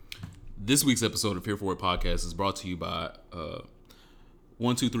This week's episode of Here For It Podcast is brought to you by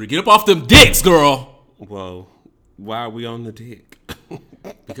 1, 2, 3. Get up off them dicks, girl. Whoa. Why are we on the dick?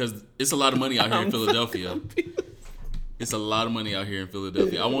 Because it's a lot of money out here in Philadelphia. It's a lot of money out here in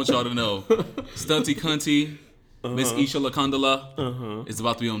Philadelphia. I want y'all to know, Stunty Cunty, Miss Isha LaCondola is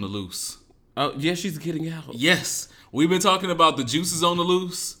about to be on the loose. Oh, yeah, she's getting out. Yes. We've been talking about the juices on the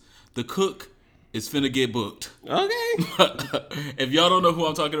loose. The cook is finna get booked. Okay. If y'all don't know who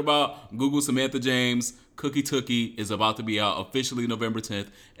I'm talking about, Google Samantha James. Cookie Tookie is about to be out officially November 10th.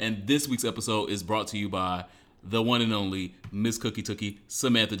 And this week's episode is brought to you by the one and only Miss Cookie Tookie,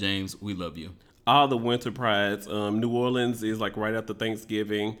 Samantha James. We love you. All the winter prides. New Orleans is like right after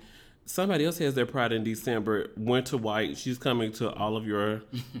Thanksgiving. Somebody else has their pride in December. Winter White. She's coming to all of your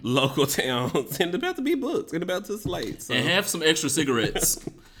local towns and about to be booked and about to slate. So. And have some extra cigarettes.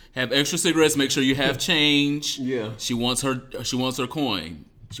 Have extra cigarettes. Make sure you have change. Yeah. She wants her coin.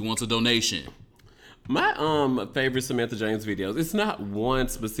 She wants a donation. My favorite Samantha James videos, it's not one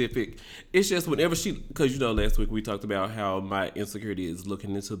specific, it's just whenever she, because last week we talked about how my insecurity is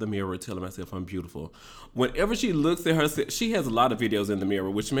looking into the mirror telling myself I'm beautiful. Whenever she looks at herself, she has a lot of videos in the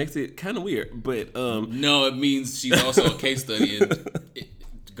mirror, which makes it kind of weird, but no, it means she's also a case study.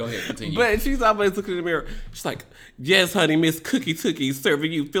 Go ahead, continue. But she's always looking in the mirror. She's like, yes, honey, Miss Cookie Tookie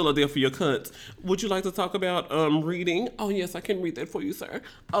serving you Philadelphia cunts. Would you like to talk about reading? Oh, yes, I can read that for you, sir.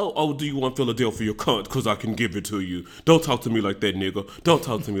 Oh, do you want Philadelphia cunt? Because I can give it to you. Don't talk to me like that, nigga. Don't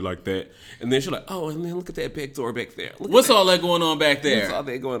talk to me like that. And then she's like, oh, and then look at that back door back there. What's all that going on back there? What's all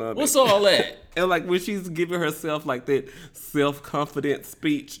that going on? What's all that? And like when she's giving herself like that self-confident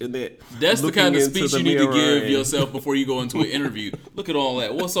speech and that's the kind of speech you need to give yourself before you go into an interview. Look at all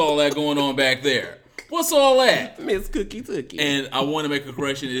that. What's all that going on back there? What's all that? Miss Cookie Tookie. And I want to make a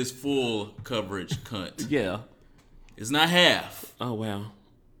correction. It is full coverage, cunt. Yeah. It's not half. Oh, wow.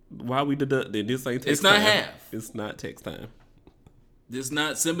 Why we deducting? This ain't text It's not time. half. It's not text time. This is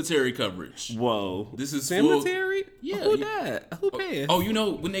not cemetery coverage. Whoa. This is cemetery? Full, yeah. Who died? Who passed? Oh,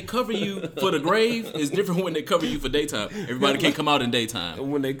 when they cover you for the grave, it's different when they cover you for daytime. Everybody can't come out in daytime.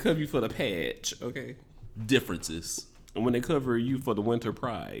 When they cover you for the patch, okay. Differences. And when they cover you for the winter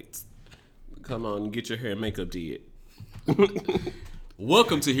prides, come on, get your hair and makeup did.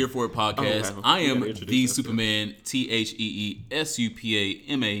 Welcome to Here For It Podcast. Oh, wow. I am the Superman,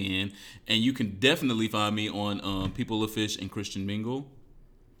 TheeSuperman, and you can definitely find me on People of Fish and Christian Mingle.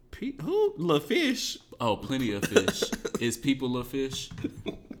 Who? LaFish? Oh, Plenty of Fish. Is People of Fish?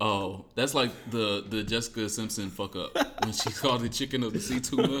 Oh, that's like the Jessica Simpson fuck up when she called the chicken of the sea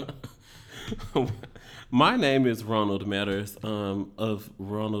tuna. My name is Ronald Matters of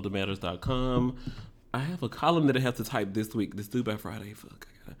RonaldMatters.com. I have a column that I have to type this week. This due by Friday. Fuck.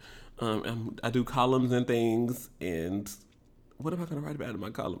 I do columns and things. And what am I going to write about in my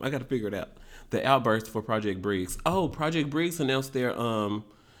column? I got to figure it out. The outburst for Project Briggs. Oh, Project Briggs announced their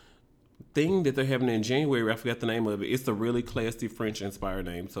thing that they're having in January. I forgot the name of it. It's a really classy French-inspired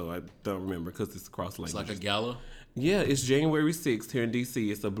name, so I don't remember because it's cross language. It's like a gala? Yeah, it's January 6th here in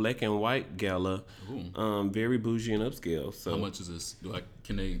D.C. It's a black and white gala. Very bougie and upscale. So how much is this? Do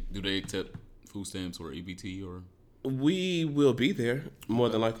they accept food stamps or EBT or? We will be there more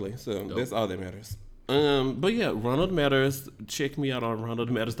than likely. So that's all that matters. But yeah, Ronald Matters. Check me out on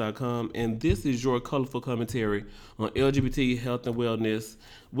RonaldMatters.com. And this is your colorful commentary on LGBT health and wellness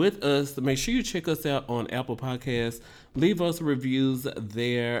with us. Make sure you check us out on Apple Podcasts. Leave us reviews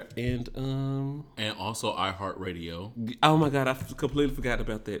there and also iHeartRadio. Oh my God, I completely forgot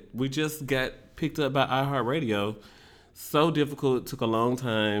about that. We just got picked up by iHeartRadio. So difficult, took a long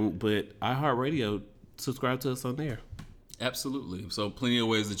time, but iHeartRadio, subscribe to us on there. Absolutely. So plenty of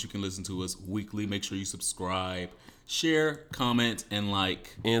ways that you can listen to us weekly. Make sure you subscribe, share, comment, and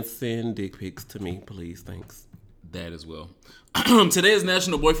like. And send dick pics to me, please. Thanks. That as well. Today is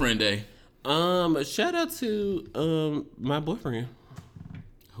National Boyfriend Day. Shout out to my boyfriend.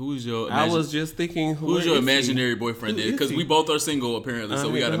 Who's your? I was just thinking, who's your imaginary boyfriend? Because we both are single apparently, so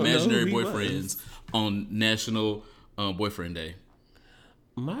we got imaginary boyfriends on National Boyfriend Day.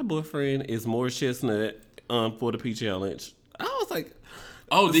 My boyfriend is Morris Chestnut for the P Challenge. I was like,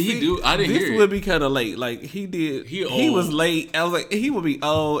 oh, did he do? I didn't hear. This would be kind of late. Like he did. He was late. I was like, he would be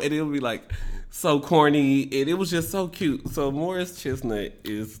old, and it would be like so corny, and it was just so cute. So Morris Chestnut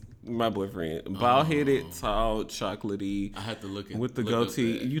is my boyfriend, bald headed, tall, chocolatey. I have to look with the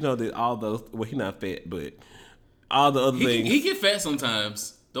goatee. You know that all those. Well, he's not fat, but all the other things. He get fat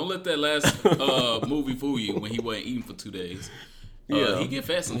sometimes. Don't let that last movie fool you when he wasn't eating for 2 days. Yeah, he get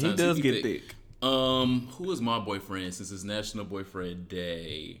fat sometimes. He does get thick. Who is my boyfriend since it's National Boyfriend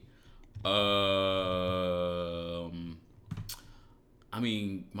Day? I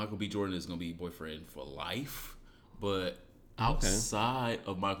mean, Michael B. Jordan is gonna be boyfriend for life, but outside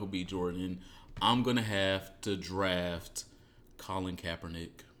of Michael B. Jordan, I'm gonna have to draft Colin Kaepernick.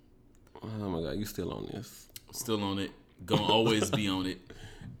 Oh my God, you still on this? Still on it. Gonna always be on it.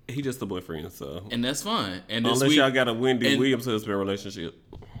 He just a boyfriend, so. And that's fine. And this unless week, y'all got a Wendy Williams husband relationship.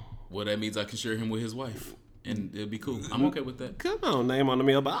 Well, that means I can share him with his wife. And it'll be cool. I'm okay with that. Come on, name on the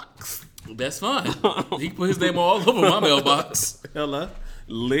mailbox. That's fine. He can put his name all over my mailbox. Hello.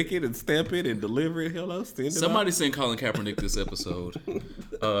 Lick it and stamp it and deliver it. Hello. Send it Somebody out. send Colin Kaepernick this episode.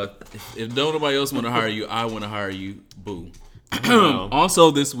 If don't nobody else want to hire you, I want to hire you. Boo.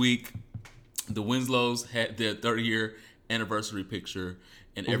 Also this week, the Winslows had their 30-year anniversary picture,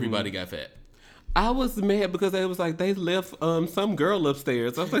 and everybody got fat. I was mad because they was like, they left some girl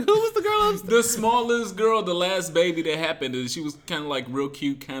upstairs. I was like, who was the girl upstairs? The smallest girl, the last baby that happened, and she was kind of like real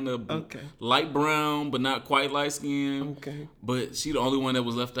cute, kind of light brown, but not quite light skin. Okay. But she the only one that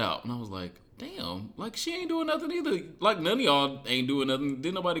was left out. And I was like, damn, like she ain't doing nothing either. Like none of y'all ain't doing nothing.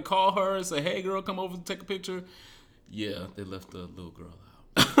 Didn't nobody call her and say, hey girl, come over and take a picture? Yeah, they left the little girl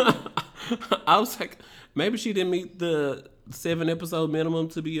out. I was like, maybe she didn't meet the 7-episode minimum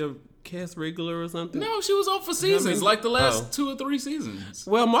to be a cast regular or something. No, she was on for seasons, like the last 2 or 3 seasons.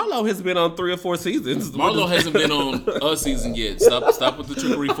 Well, Marlo has been on 3 or 4 seasons. Marlo hasn't been on a season yet. Stop with the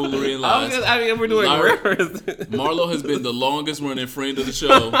trickery, foolery, and lies. We're doing Marlo has been the longest running friend of the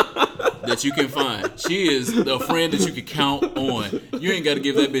show that you can find. She is the friend that you can count on. You ain't got to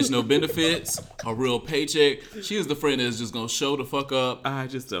give that bitch no benefits, a real paycheck. She is the friend that's just gonna show the fuck up. I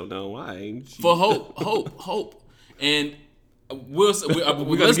just don't know why. For hope. And let's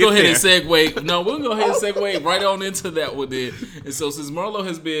go ahead and segue. No, we'll go ahead and segue right on into that one then. And so since Marlo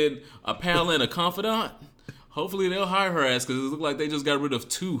has been a pal and a confidant, hopefully they'll hire her ass, because it looks like they just got rid of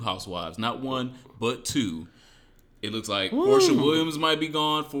 2 housewives. Not 1, but 2. It looks like Portia Williams might be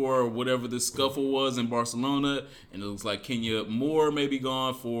gone for whatever the scuffle was in Barcelona. And it looks like Kenya Moore may be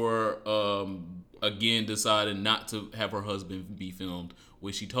gone for, again, deciding not to have her husband be filmed,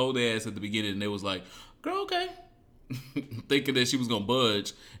 which she told their ass at the beginning. And they was like, girl, okay. Thinking that she was gonna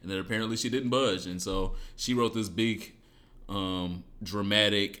budge, and then apparently she didn't budge, and so she wrote this big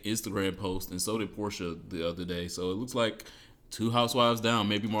dramatic Instagram post, and so did Portia the other day. So it looks like 2 housewives down.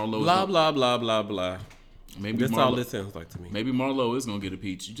 Maybe Marlo blah blah. Maybe that's Marlo, all it sounds like to me. Maybe Marlo is gonna get a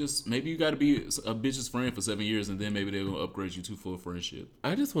peach. Maybe you got to be a bitch's friend for 7 years, and then maybe they're gonna upgrade you to full friendship.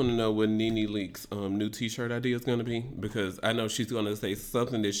 I just want to know what Nene Leakes' new T-shirt idea is gonna be, because I know she's gonna say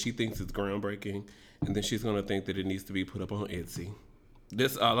something that she thinks is groundbreaking, and then she's gonna think that it needs to be put up on Etsy.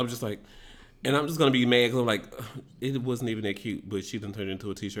 That's all. I'm just like, and I'm just gonna be mad because I'm like, it wasn't even that cute, but she done turned it into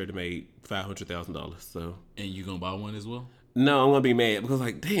a T-shirt that made $500,000. So. And you gonna buy one as well? No, I'm gonna be mad because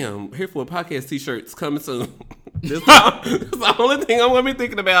like, damn, Here for a Podcast T-shirts coming soon. That's the only thing I'm gonna be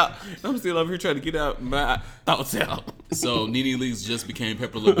thinking about. I'm still over here trying to get out my thoughts out. So Nene Leakes just became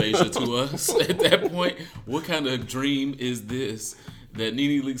Pepper LaBeija to us at that point. What kind of dream is this that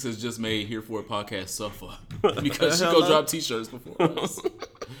Nene Leakes has just made Here for a Podcast suffer because she go drop T-shirts before us?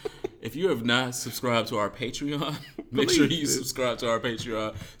 If you have not subscribed to our Patreon, make sure you subscribe to our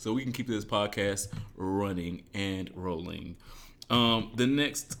Patreon so we can keep this podcast running and rolling. The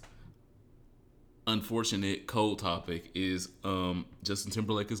next unfortunate cold topic is Justin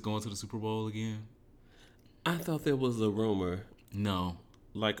Timberlake is going to the Super Bowl again. I thought there was a rumor. No.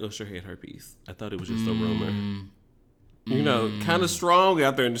 Like Usher had herpes. I thought it was just a rumor. You know, kind of strong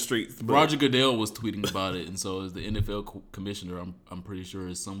out there in the streets. But Roger Goodell was tweeting about it, and so as the NFL commissioner, I'm pretty sure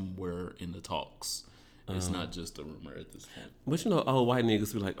is somewhere in the talks. It's not just a rumor at this point. But you know, old white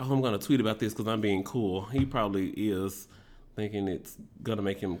niggas be like, oh, I'm going to tweet about this because I'm being cool. He probably is thinking it's going to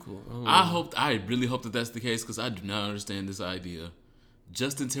make him cool. I really hope that that's the case, because I do not understand this idea.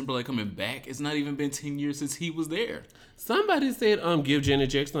 Justin Timberlake coming back? It's not even been 10 years since he was there. Somebody said, give Janet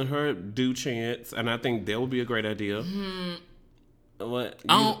Jackson her due chance, and I think that would be a great idea. What?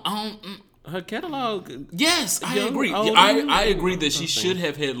 Her catalog. Yes, I agree. I agree that she should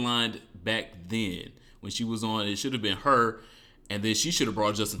have headlined back then when she was on. It should have been her, and then she should have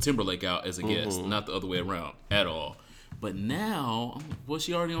brought Justin Timberlake out as a guest, not the other way around at all. But now, well,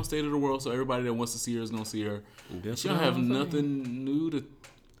 she already on State of the World, so everybody that wants to see her is going to see her. She don't have nothing new to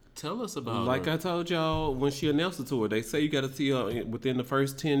tell us about like her. I told y'all when she announced the tour, they say you got to see her within the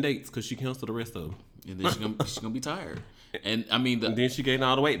first 10 dates because she canceled the rest of them. And then she's gonna be tired. And I mean, and then she gained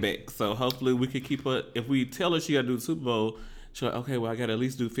all the weight back. So hopefully we could keep her. If we tell her she got to do the Super Bowl, she's like, okay, well, I got to at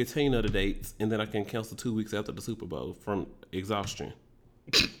least do 15 other dates, and then I can cancel 2 weeks after the Super Bowl from exhaustion.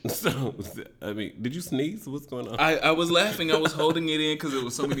 So, I mean, did you sneeze? What's going on? I was laughing. I was holding it in because there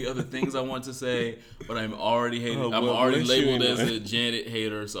was so many other things I want to say, but I'm already hated. Oh, I'm well, already bless you labeled as anyway. a Janet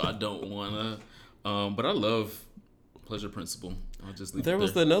hater, so I don't wanna. But I love Pleasure Principle. I'll just leave There it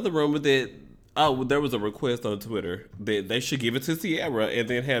was there. another rumor that there was a request on Twitter that they should give it to Sierra and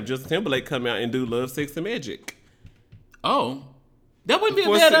then have Justin Timberlake come out and do Love, Sex, and Magic Oh, that wouldn't be a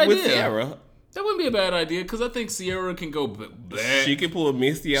bad idea. with Sierra. That wouldn't be a bad idea because I think Sierra can go back. She can pull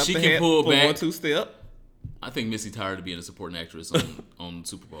Misty out She the can hat pull for back. 1-2 step. I think Missy tired of being a supporting actress on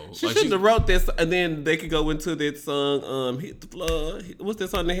Super Bowl. She Like, shouldn't have wrote this, and then they could go into that song. Hit the floor. What's that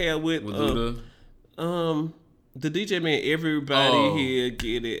song they had with Luda. the DJ man? Everybody Oh. here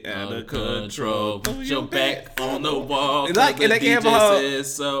get it out of control. Put your back on the wall. It's like- 'cause and the they can have DJ a whole-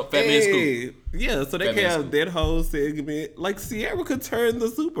 says so. Fat Man Scoop. Hey, yeah, so they Fat can Man have Scoop. that whole segment. Like Sierra could turn the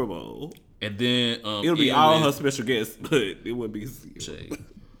Super Bowl. And then It'll be Ian all Wiz- her special guests, but it wouldn't be Sierra. Jay.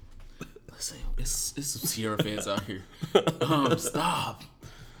 Listen, it's some Sierra fans out here. Stop.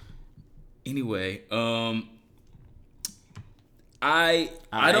 Anyway, I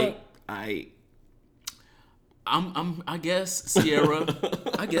guess Sierra.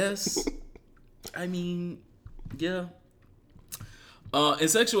 I guess. I mean, yeah. In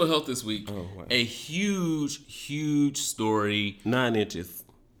sexual health this week, wow. a huge story. 9 inches.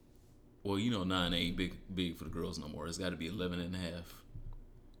 Well, 9 ain't big for the girls no more. It's got to be 11 and a half.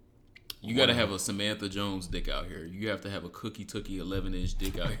 You got to have a Samantha Jones dick out here. You have to have a Cookie Tookie 11-inch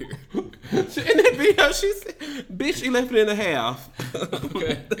dick out here. In that video, she said, "Bitch, 11 and a half."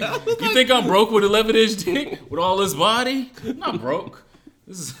 Okay. You think I'm broke with 11-inch dick with all this body? I'm not broke.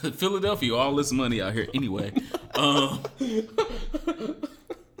 This is Philadelphia. All this money out here. Anyway,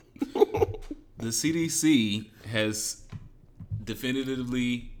 the CDC has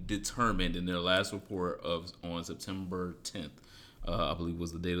definitively determined in their last report on September 10th, I believe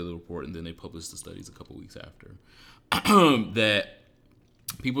was the date of the report, and then they published the studies a couple weeks after, that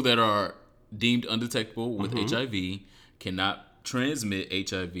people that are deemed undetectable with HIV cannot transmit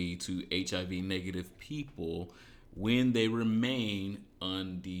HIV to HIV negative people when they remain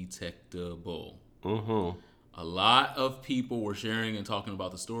undetectable. A lot of people were sharing and talking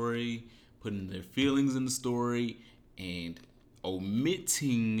about the story, putting their feelings in the story, and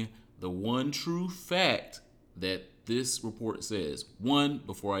omitting the one true fact that this report says. One,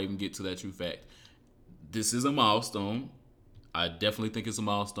 before I even get to that true fact, this is a milestone. I definitely think it's a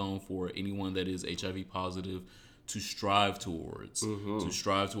milestone for anyone that is HIV positive to strive towards. To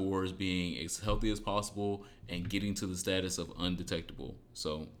strive towards being as healthy as possible and getting to the status of undetectable.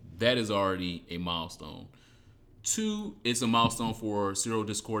 So that is already a milestone. Two, it's a milestone for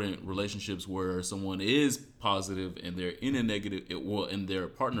serodiscordant relationships where someone is positive and they're in a negative, and their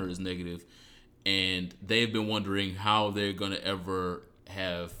partner is negative, and they've been wondering how they're gonna ever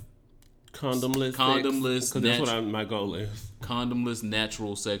have Condomless. Condomless, Because that's what my goal is. condomless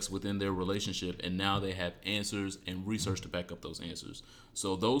natural sex within their relationship, and now they have answers and research to back up those answers.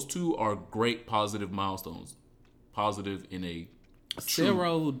 So those two are great positive milestones. Positive in a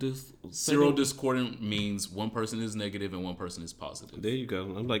serodiscordant means one person is negative and one person is positive. There you go.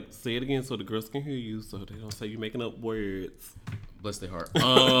 I'm like, say it again so the girls can hear you, so they don't say you're making up words. Bless their heart.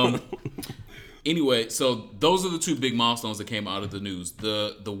 Anyway, so those are the two big milestones that came out of the news.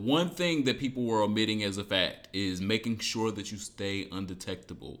 The one thing that people were omitting as a fact is making sure that you stay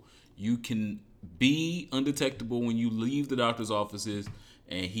undetectable. You can be undetectable when you leave the doctor's offices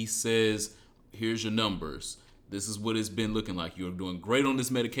and he says, here's your numbers. This is what it's been looking like. You're doing great on this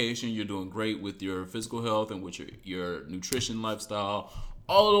medication. You're doing great with your physical health and with your nutrition lifestyle.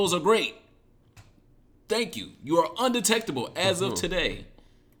 All of those are great. Thank you. You are undetectable as of today.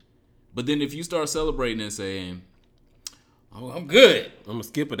 But then if you start celebrating and saying, oh, I'm good. I'm going to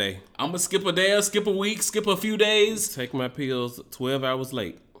skip a day. I'm going to skip a day, skip a week, skip a few days. Take my pills 12 hours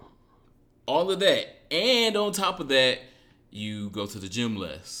late. All of that. And on top of that, you go to the gym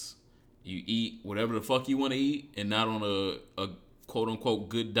less. You eat whatever the fuck you want to eat and not on a quote-unquote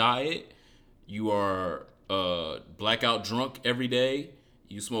good diet. You are blackout drunk every day.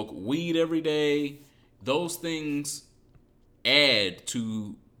 You smoke weed every day. Those things add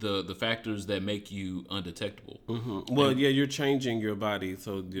to the factors that make you undetectable. Well, yeah, you're changing your body,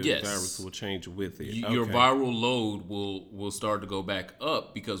 so your Yes. virus will change with it. Your Okay. viral load will start to go back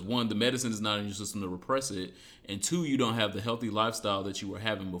up because one, the medicine is not in your system to repress it, and two, you don't have the healthy lifestyle that you were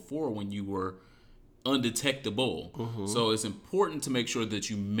having before when you were undetectable. So it's important to make sure that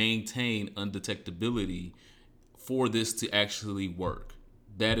you maintain undetectability for this to actually work.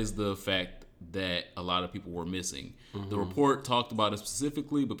 That is the fact that a lot of people were missing. The report talked about it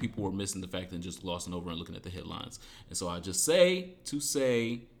specifically, but people were missing the fact and just glossing over and looking at the headlines. And so I just say,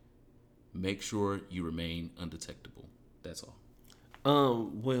 make sure you remain undetectable. That's all.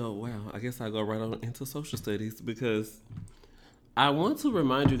 Well, wow. I guess I'll go right on into social studies because I want to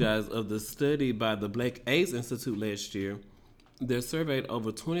remind you guys of the study by the Black AIDS Institute last year. They surveyed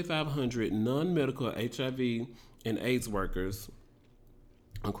over 2,500 non-medical HIV and AIDS workers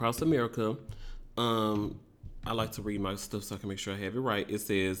across America. I like to read my stuff so I can make sure I have it right. It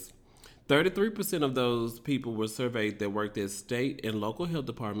says 33% of those people were surveyed that worked at state and local health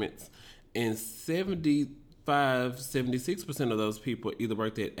departments, and 76% of those people either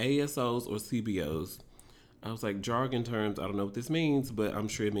worked at ASOs or CBOs. I was like, jargon terms, I don't know what this means, but I'm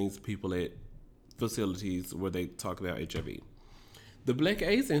sure it means people at facilities where they talk about HIV. The Black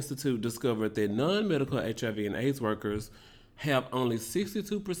AIDS Institute discovered that non-medical HIV and AIDS workers have only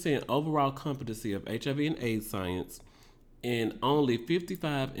 62% overall competency of HIV and AIDS science and only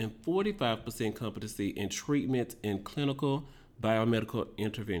 55 and 45% competency in treatment and clinical biomedical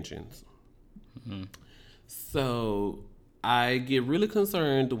interventions. Mm-hmm. So I get really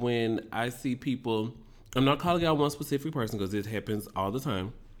concerned when I see people, I'm not calling out one specific person because it happens all the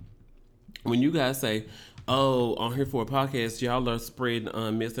time. When you guys say, oh, on Here for a Podcast, y'all are spreading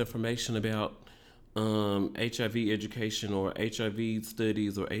misinformation about HIV education or HIV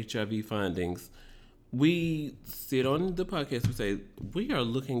studies or HIV findings, we sit on the podcast, we say, we are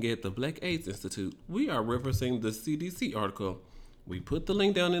looking at the Black AIDS Institute. We are referencing the CDC article. We put the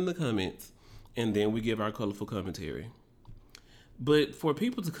link down in the comments, and then we give our colorful commentary. But for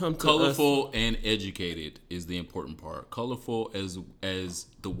people to come to colorful and educated is the important part. Colorful as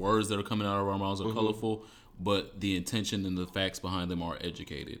the words that are coming out of our mouths are colorful, but the intention and the facts behind them are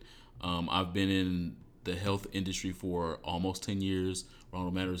educated. I've been in the health industry for almost 10 years.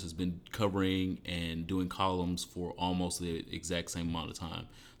 Ronald Matters has been covering and doing columns for almost the exact same amount of time.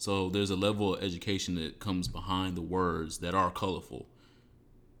 So there's a level of education that comes behind the words that are colorful.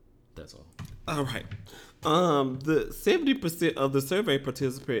 That's all. All right. The 70% of the survey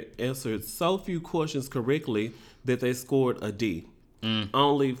participants answered so few questions correctly that they scored a D.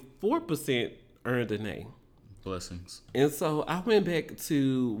 Only 4% earned an A. Blessings. And so I went back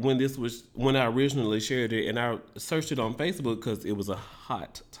to when I originally shared it, and I searched it on Facebook because it was a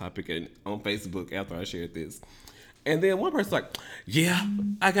hot topic on Facebook after I shared this. And then one person's like, yeah,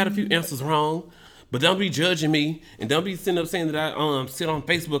 I got a few answers wrong, but don't be judging me and don't be sitting up saying that I sit on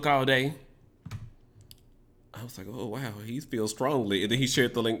Facebook all day. I was like, oh, wow, he feels strongly. And then he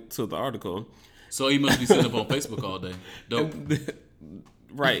shared the link to the article. So he must be sitting up on Facebook all day. Dope.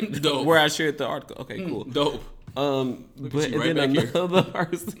 Right. Dope. Where I shared the article. Okay, cool. Dope. But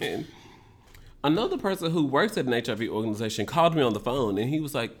then another person who works at an HIV organization called me on the phone, and he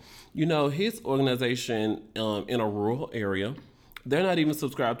was like, his organization in a rural area, they're not even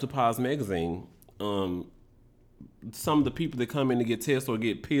subscribed to Pause Magazine. Some of the people that come in to get tests or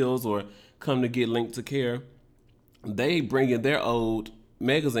get pills or come to get linked to care, they bring in their old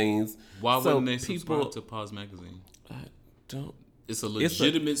magazines. Why wouldn't they subscribe to Pause Magazine? I don't. It's a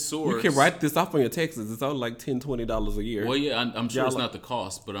legitimate source. You can write this off on your taxes. It's only like $10, $20 a year. Well, yeah, I'm sure it's not the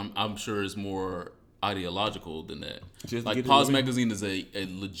cost, but I'm sure it's more ideological than that. Like Pause Magazine is a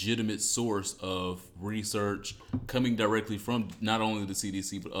legitimate source of research coming directly from not only the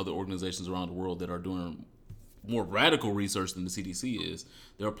CDC but other organizations around the world that are doing more radical research than the CDC is.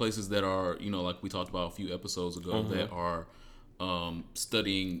 There are places that are, like we talked about a few episodes ago, that are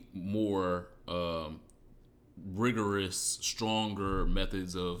studying more rigorous, stronger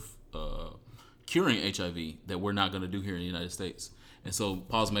methods of curing HIV that we're not going to do here in the United States. And so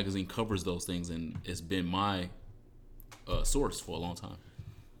Pause Magazine covers those things, and it's been my source for a long time.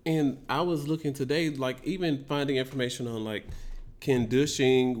 And I was looking today, like even finding information on like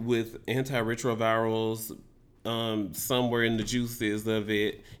conditioning with antiretrovirals somewhere in the juices of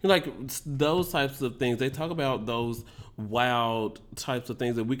it. Like those types of things. They talk about those wild types of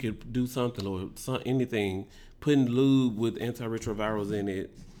things that we could do something or anything, putting lube with antiretrovirals in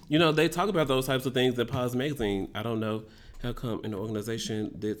it. They talk about those types of things in Pause Magazine. I don't know how come an organization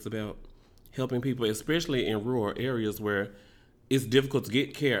that's about helping people, especially in rural areas where it's difficult to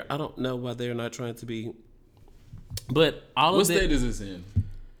get care. I don't know why they're not trying to be. But what state is this in?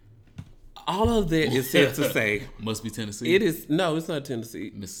 All of that is said to say. Must be Tennessee. It is. No, it's not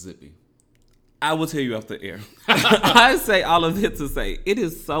Tennessee. Mississippi. I will tell you off the air. I say all of it to say it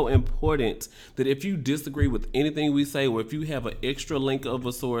is so important that if you disagree with anything we say, or if you have an extra link of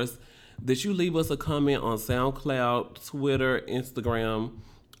a source, that you leave us a comment on SoundCloud, Twitter, Instagram,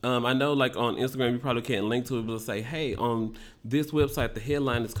 I know, like on Instagram, you probably can't link to it, but say, hey, on this website, the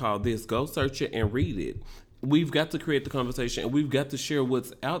headline is called this. Go search it and read it. We've got to create the conversation, and we've got to share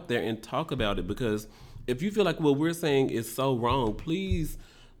what's out there and talk about it. Because if you feel like what we're saying is so wrong, please,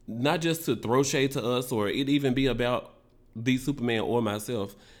 not just to throw shade to us or it even be about the Superman or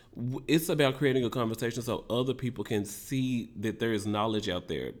myself. It's about creating a conversation so other people can see that there is knowledge out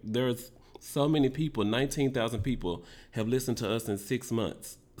there. There's so many people, 19,000 people have listened to us in 6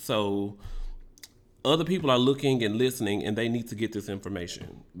 months. So other people are looking and listening, and they need to get this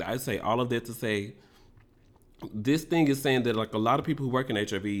information. I say all of that to say this thing is saying that like a lot of people who work in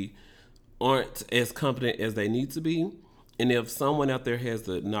HIV aren't as competent as they need to be. And if someone out there has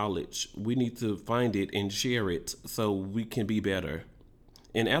the knowledge, we need to find it and share it so we can be better.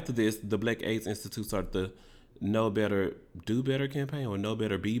 And after this, the Black AIDS Institute started the Know Better, Do Better campaign, or Know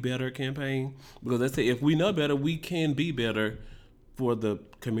Better, Be Better campaign. Because they say if we know better, we can be better for the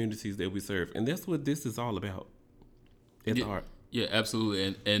communities that we serve. And that's what this is all about at the heart. Yeah,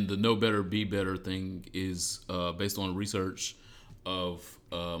 absolutely. And the Know Better, Be Better thing is based on research of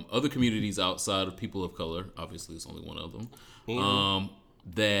other communities outside of people of color. Obviously, it's only one of them.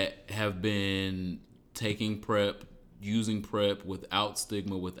 That have been taking PrEP, using PrEP without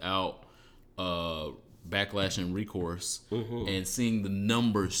stigma, without backlash and recourse, and seeing the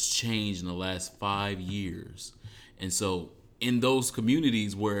numbers change in the last 5 years. And so in those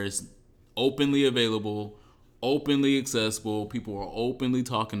communities where it's openly available, openly accessible, people are openly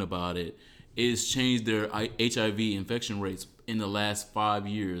talking about it, it's changed their HIV infection rates in the last 5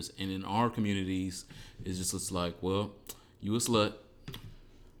 years. And in our communities, it's just like, well, you a slut.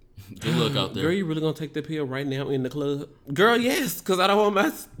 Good luck out there. Girl, you really gonna take that pill right now in the club? Girl, yes, because I don't want my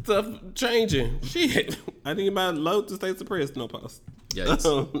stuff changing. Shit. I need my load to stay suppressed. No pause.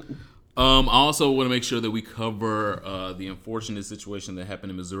 Yikes. I also want to make sure that we cover the unfortunate situation that happened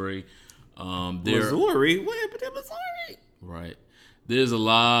in Missouri. Missouri? What happened in Missouri? Right. There's a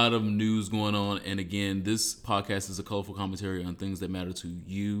lot of news going on. And again, this podcast is a colorful commentary on things that matter to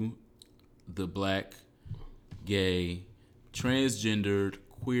you, the Black, gay, transgendered,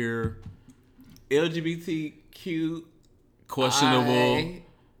 queer, LGBTQ, questionable,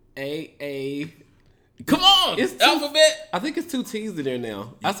 AA. Come on, It's alphabet. I think it's 2 T's in there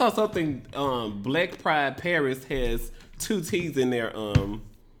now. I saw something. Black Pride Paris has 2 T's in there.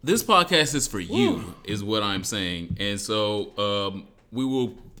 This podcast is for you, is what I'm saying. And so we will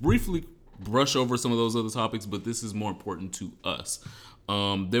briefly brush over some of those other topics, but this is more important to us.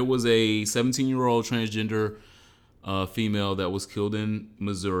 There was a 17-year-old transgender female that was killed in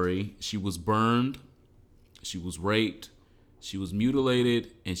Missouri. She was burned, she was raped, she was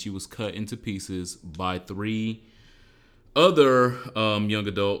mutilated, and she was cut into pieces by 3 other young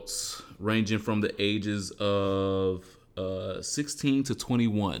adults ranging from the ages of 16 to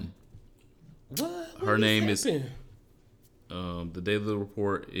 21. What? Her name is, the date of the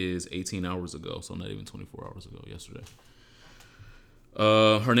report is 18 hours ago, so not even 24 hours ago, yesterday.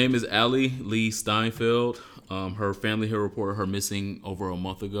 Her name is Allie Lee Steinfeld. Her family had reported her missing over a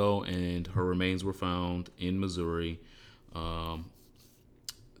month ago, and her remains were found in Missouri. One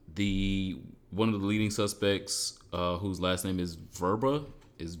of the leading suspects, whose last name is Verba,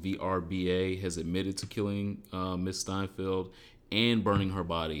 is VRBA, has admitted to killing Miss Steinfeld and burning her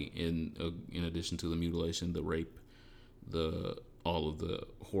body. In addition to the mutilation, the rape, all of the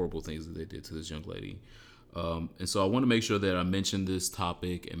horrible things that they did to this young lady. And so I want to make sure that I mention this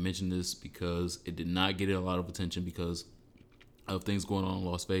topic and mention this because it did not get a lot of attention because of things going on in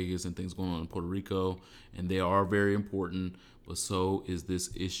Las Vegas and things going on in Puerto Rico, and they are very important, but so is this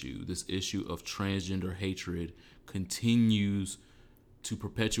issue. This issue of transgender hatred continues to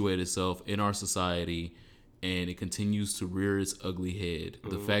perpetuate itself in our society, and it continues to rear its ugly head.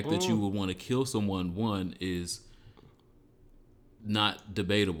 The fact that you would want to kill someone, one, is not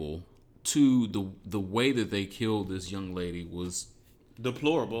debatable. 2, the way that they killed this young lady was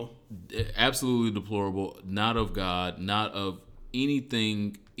Deplorable. absolutely deplorable. Not of God, not of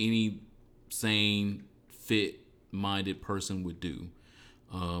anything any sane, fit-minded person would do.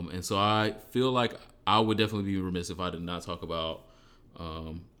 And so I feel like I would definitely be remiss if I did not talk about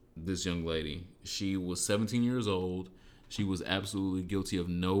this young lady. She was 17 years old. She was absolutely guilty of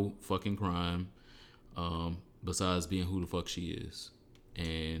no fucking crime besides being who the fuck she is.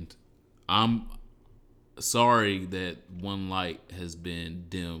 And I'm sorry that one light has been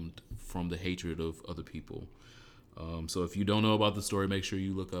dimmed from the hatred of other people. So if you don't know about the story, make sure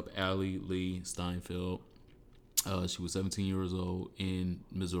you look up Allie Lee Steinfeld. She was 17 years old in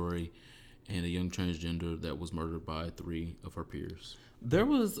Missouri and a young transgender that was murdered by 3 of her peers. There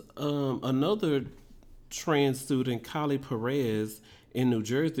was another trans student, Kylie Perez, in New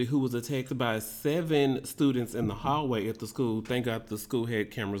Jersey who was attacked by 7 students in the hallway at the school. Thank God the school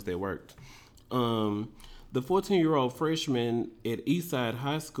had cameras that worked. The 14-year-old freshman at Eastside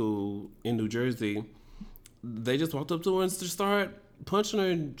High School in New Jersey, they just walked up to her and just started punching her,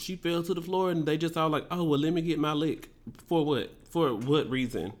 and she fell to the floor, and they just all like, oh, well, let me get my lick. For what? For what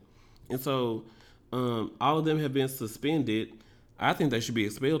reason? And so all of them have been suspended. I think they should be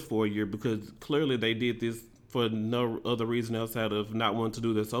expelled for a year because clearly they did this for no other reason outside of not wanting to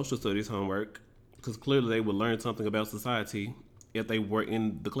do their social studies homework, because clearly they would learn something about society if they were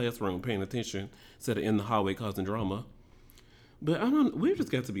in the classroom paying attention instead of in the hallway causing drama. But we just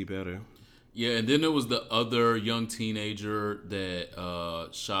got to be better. Yeah, and then there was the other young teenager that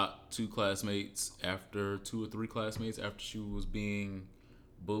shot 2 or 3 classmates after she was being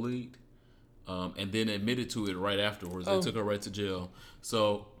bullied, and then admitted to it right afterwards. They took her right to jail.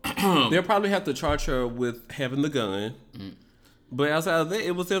 So they'll probably have to charge her with having the gun. But outside of that,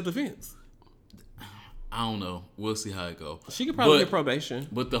 it was self-defense. I don't know. We'll see how it goes. She could probably get probation.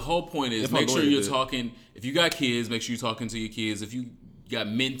 But the whole point is, make sure you're talking. If you got kids, make sure you're talking to your kids. If you got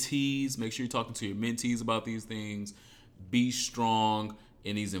mentees, make sure you're talking to your mentees about these things. Be strong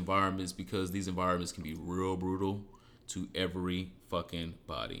in these environments, because these environments can be real brutal to every fucking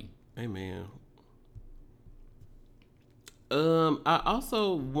body. Amen. I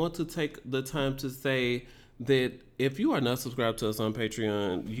also want to take the time to say that if you are not subscribed to us on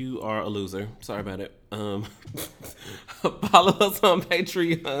Patreon, you are a loser. Sorry about it. Follow us on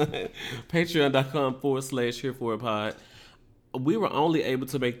Patreon, patreon.com/HereForItPod. We were only able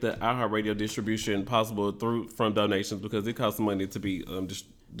to make the iHeartRadio distribution possible from donations because it costs money to be distributed.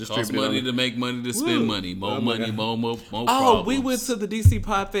 Costs money to make money to spend money. More money, more problems. Oh, we went to the DC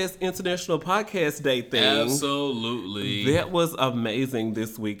Podfest International Podcast Day thing. Absolutely. That was amazing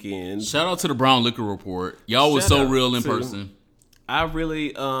this weekend. Shout out to the Brown Liquor Report. Y'all was so real in person. I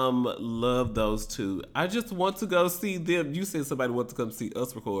really love those two. I just want to go see them. You said somebody wants to come see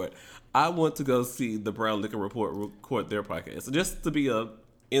us record. I want to go see the Brown Liquor Report record their podcast just to be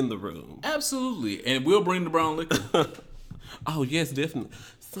in the room. Absolutely. And we'll bring the brown liquor. Oh, yes, definitely.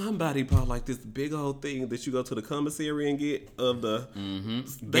 Somebody bought like this big old thing that you go to the commissary and get of the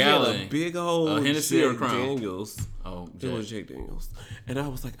they had a big old Hennessy or Jack Crown? Daniels. Oh, It was Jack Daniels. And I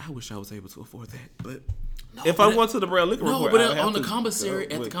was like, I wish I was able to afford that. But if I went to the Brown Liquor Report, but on the commissary,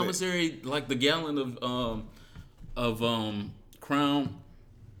 at the commissary, like the gallon of Crown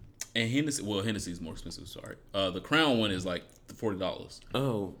and Hennessy. Well, Hennessy is more expensive. Sorry, the Crown one is like $40.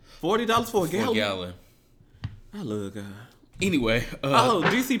 Oh, $40 for a gallon. For a gallon. I love God. Anyway,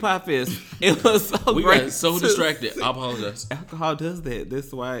 DC Podfest. It was so we great. got so distracted. I apologize. Alcohol does that.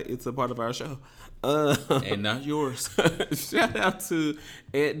 That's why it's a part of our show. And not yours. Shout out to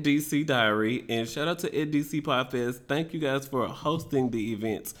Ed DC Diary and shout out to Ed DC Podfest. Thank you guys for hosting the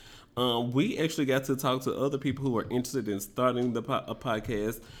events. We actually got to talk to other people who are interested in starting a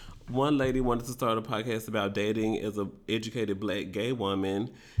podcast. One lady wanted to start a podcast about dating as an educated black gay woman.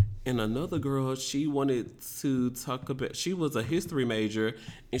 And another girl, she wanted to talk about, she was a history major,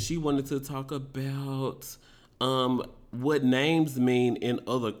 and she wanted to talk about what names mean in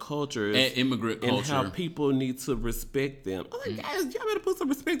other cultures. And immigrant culture. And how people need to respect them. Oh, guys, y'all better put some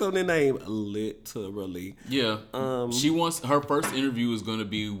respect on their name. Literally. Yeah. She wants, her first interview is going to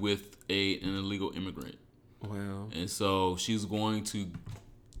be with an illegal immigrant. Wow. And so she's going to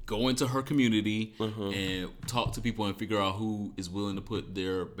go into her community and talk to people and figure out who is willing to put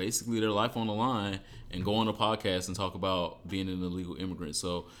their life on the line and go on a podcast and talk about being an illegal immigrant.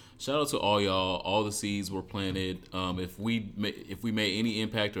 So shout out to all y'all. All the seeds were planted. If we made any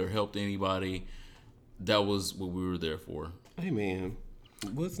impact or helped anybody, that was what we were there for. Amen.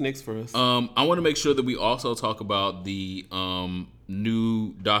 What's next for us? I want to make sure that we also talk about the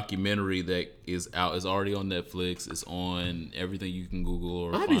new documentary that is out. It's already on Netflix. It's on everything you can Google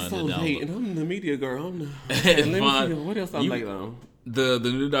or I find. be so late, and I'm the media girl. Let me see what else I'm late on. The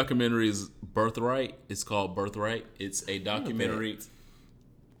new documentary is Birthright. It's called Birthright. It's a documentary.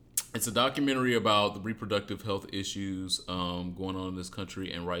 It's a documentary about the reproductive health issues going on in this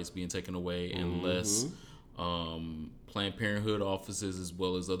country and rights being taken away, and less Planned Parenthood offices as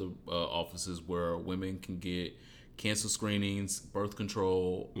well as other offices where women can get cancer screenings, birth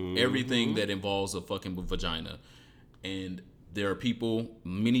control, everything that involves a fucking vagina. And there are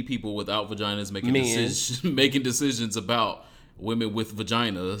many people without vaginas making decisions about women with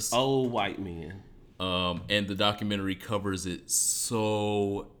vaginas. Old white men. And the documentary covers it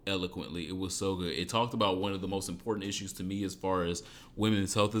so eloquently. It was so good. It talked about one of the most important issues to me as far as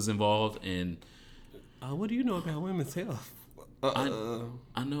women's health is involved. And what do you know about women's health?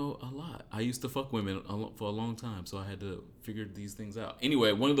 I know a lot. I used to fuck women for a long time, so I had to figure these things out.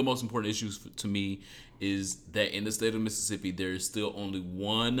 Anyway, one of the most important issues to me is that in the state of Mississippi, there is still only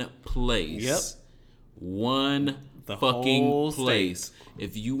one place. Yep. One The fucking whole place. state.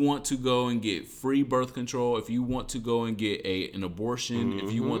 If you want to go and get free birth control, if you want to go and get an abortion,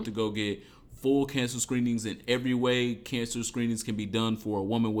 if you want to go get full cancer screenings in every way cancer screenings can be done for a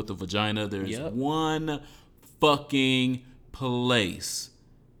woman with a vagina, there's one fucking place.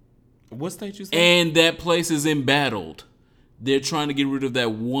 What state you said? And that place is embattled. They're trying to get rid of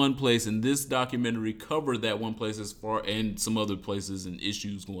that one place, and this documentary covered that one place as far and some other places and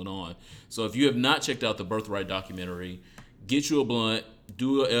issues going on. So if you have not checked out the Birthright documentary, get you a blunt,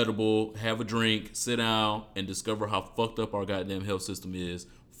 do an edible, have a drink, sit down, and discover how fucked up our goddamn health system is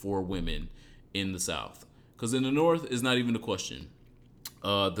for women in the South. Because in the North, it's not even a question.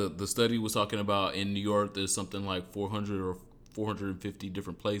 The study was talking about in New York, there's something like 400 or 450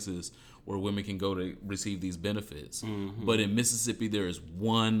 different places where women can go to receive these benefits. Mm-hmm. But in Mississippi, there is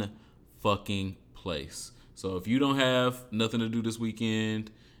one fucking place. So if you don't have nothing to do this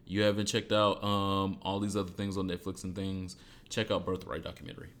weekend, you haven't checked out all these other things on Netflix and things, check out Birthright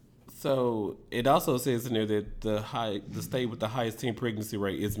documentary. So it also says in there that the state with the highest teen pregnancy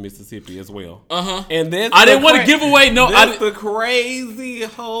rate is Mississippi as well. And that's I didn't want to give away. No, that's the crazy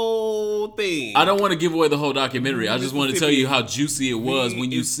whole thing. I don't want to give away the whole documentary. I just want to tell you how juicy it was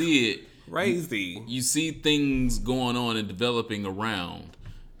when you see it. Crazy. You see things going on and developing around.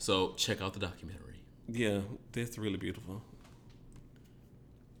 So check out the documentary. Yeah, that's really beautiful.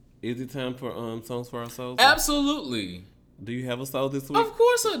 Is it time for Songs for Our Souls? Absolutely. Do you have a soul this week? Of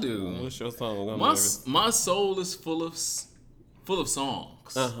course I do. What's your song? My soul is full of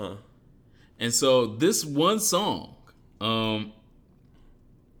songs. And so this one song,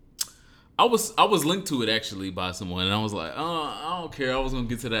 I was linked to it actually by someone, and I was like, I don't care. I was gonna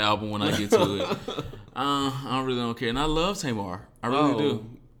get to the album when I get to it. I really don't care, and I love Tamar. I really do.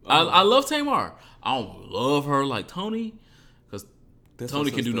 I love Tamar. I don't love her like Tony, because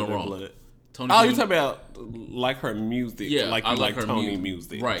Tony can do no wrong. Tony you're talking about like her music? Yeah, like I you like her Tony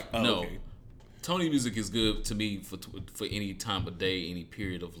music, right? No, okay. Tony music is good to me for any time of day, any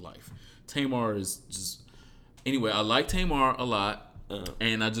period of life. Tamar is just anyway. I like Tamar a lot.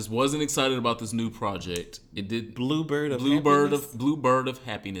 And I just wasn't excited about this new project. It did Bluebird of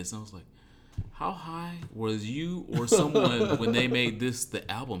Happiness. And I was like, how high was you or someone when they made this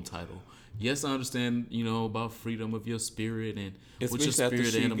the album title? Yes, I understand, about freedom of your spirit and what your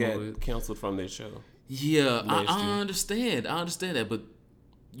spirit animal is. Canceled from that show. Yeah, I understand. I understand that, but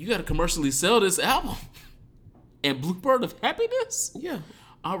you got to commercially sell this album. And Bluebird of Happiness? Yeah.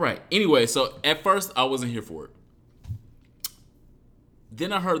 All right. Anyway, so at first I wasn't here for it.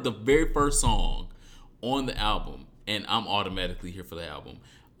 Then I heard the very first song on the album, and I'm automatically here for the album.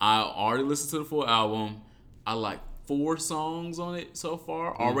 I already listened to the full album. I like 4 songs on it so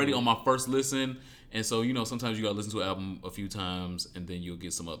far already on my first listen. And so, sometimes you got to listen to an album a few times, and then you'll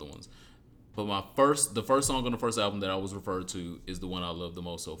get some other ones. But the first song on the first album that I was referred to is the one I love the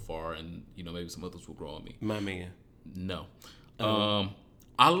most so far, and, maybe some others will grow on me. My Man. No. I'm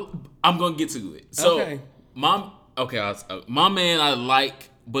going to get to it. So, okay. My Man I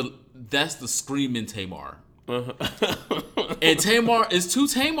like, but that's the screaming Tamar. And Tamar is 2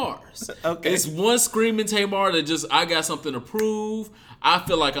 Tamars. Okay. It's one screaming Tamar that I got something to prove. I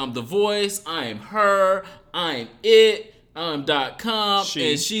feel like I'm the voice. I am her. I'm it. I'm .com.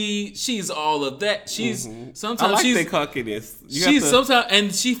 And she's all of that. She's sometimes I like she's the cockiness. Sometimes,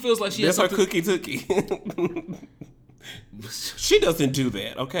 and she feels like she has that's her something. cookie tookie. She doesn't do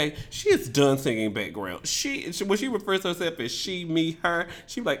that, okay? She is done singing background. She when she refers to herself as she, me, her,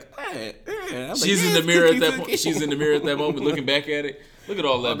 she be like, She's in the mirror at that point. She's in the mirror at that moment, looking back at it. Look at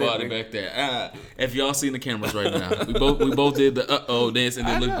all that body back there. If y'all seen the cameras right now, we both did the dance and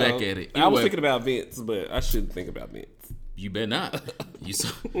then look back at it. Anyway, I was thinking about Vince, but I shouldn't think about Vince. You better not.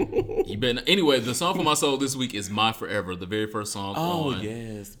 You better not. Anyway, the song for my soul this week is "My Forever," the very first song.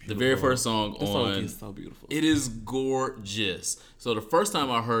 Yes, beautiful. The very first song the song is so beautiful. It is gorgeous. So the first time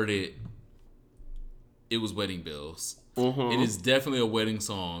I heard it, it was Wedding Bells. It is definitely a wedding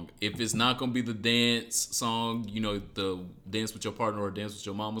song. If it's not gonna be the dance song, the dance with your partner or dance with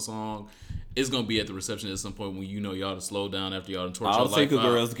your mama song, it's gonna be at the reception at some point when y'all to slow down after y'all to torture all your life. single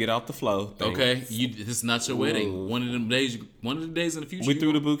girls get off the flow. Thanks. Okay, it's not your wedding. One of the days in the future. We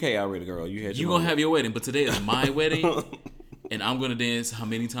threw the bouquet already, girl. You gonna have your wedding, but today is my wedding, and I'm gonna dance how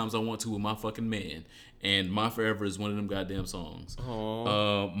many times I want to with my fucking man. And "My Forever" is one of them goddamn songs.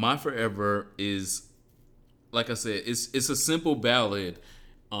 "My Forever" is, like I said, it's a simple ballad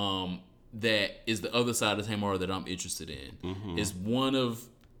that is the other side of Tamar that I'm interested in. It's one of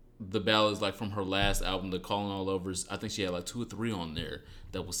the ballads like from her last album, The Calling All Overs. I think she had like 2 or 3 on there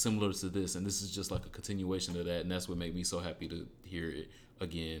that was similar to this, and this is just like a continuation of that, and that's what made me so happy to hear it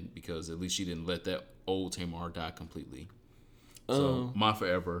again, because at least she didn't let that old Tamar die completely. So My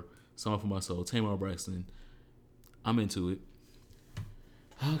Forever, Song for My Soul, Tamar Braxton. I'm into it.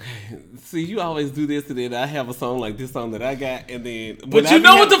 Okay, see, you always do this, and then I have a song like this song that I got, and then... But you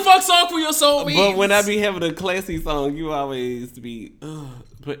know what the fuck Song for Your Soul means. But when I be having a classy song, you always be...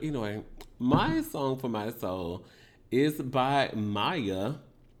 But anyway, my Song for My Soul is by Maya,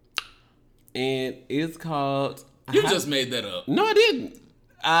 and it's called... You just made that up. No, I didn't.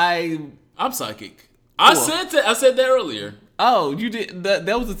 I'm psychic. I said that earlier. Oh, you did.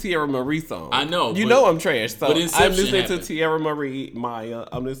 That was a Tierra Marie song. I know. You know I'm trash. So I'm listening happened. to Tierra Marie, Maya.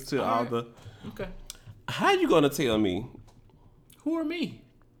 I'm listening to all the... Okay. How you going to tell me? Who are me?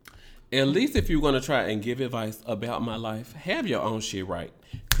 At least if you're going to try and give advice about my life, have your own shit right.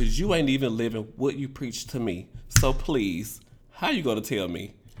 Because you ain't even living what you preach to me. So please, how you going to tell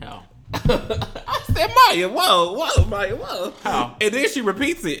me? How? I said, Maya, whoa, Maya, whoa. How? And then she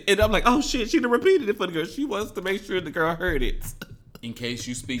repeats it. And I'm like, oh shit, she done repeated it for the girl. She wants to make sure the girl heard it. In case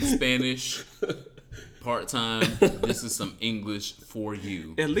you speak Spanish part-time, this is some English for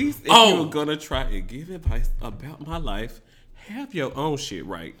you. At least if you're going to try and give advice about my life, have your own shit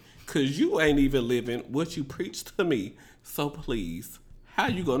right. Because you ain't even living what you preach to me. So please, how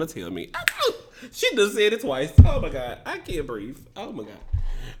you going to tell me? She done said it twice. Oh my God. I can't breathe. Oh my God.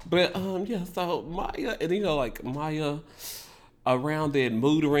 But yeah, so Maya, and you know, like Maya around that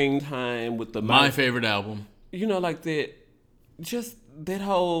Mood Ring time with the my favorite album. You know, like that, just that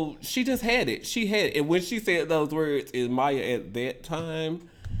whole, she just had it. She had it. And when she said those words, is Maya at that time,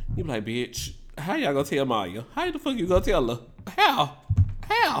 you be like, bitch, how y'all gonna tell Maya? How the fuck you gonna tell her? How?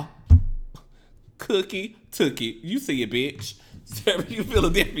 Cookie took it. You see it, bitch. You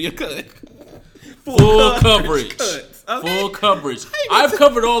Philadelphia cut. Full coverage. Cuts, okay? Full coverage. I've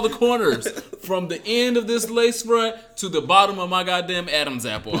covered all the corners from the end of this lace front to the bottom of my goddamn Adam's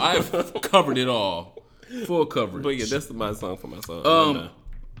apple. I've covered it all. Full coverage. But yeah, that's my Song for My Soul.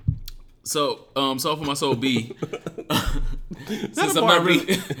 So, Song for My Soul B. Since I'm part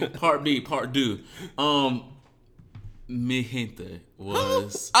not really part two. Mi Gente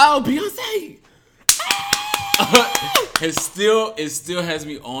was Beyonce. it still has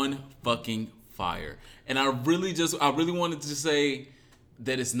me on fucking fire. And I really wanted to say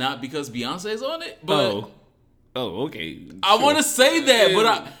that it's not because Beyonce's on it, but okay. I want to say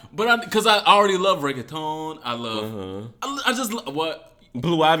that, but because I already love reggaeton. I love. I just what.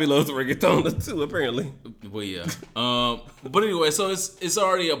 Blue Ivy loves reggaeton too, apparently. Well, yeah. But anyway, so it's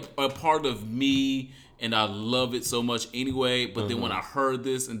already a part of me, and I love it so much anyway. But then when I heard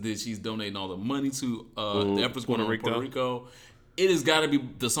this, and then she's donating all the money to the efforts going on in Puerto Rico, it has got to be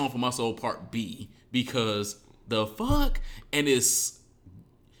the Song for My Soul Part B, because the fuck, and it's,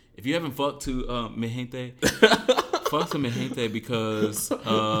 if you haven't fucked to Mi Gente, fuck to Mi Gente, because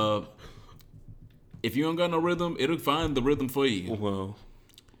if you don't got no rhythm, it'll find the rhythm for you. Wow.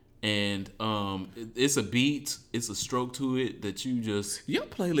 And it's a beat, it's a stroke to it that you just... Your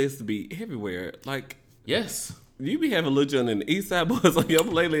playlist be everywhere. Like, yes. You be having Lil Jon and the East Side Boys on your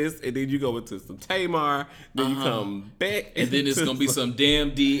playlist, and then you go into some Tamar, then you come back. And then it's going to be some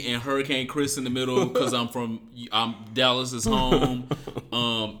Damn D and Hurricane Chris in the middle, because I'm Dallas is home.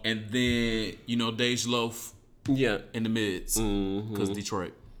 And then, Dej Loaf in the mids, because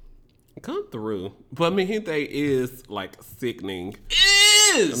Detroit. Come through. But Mi Gente is like sickening.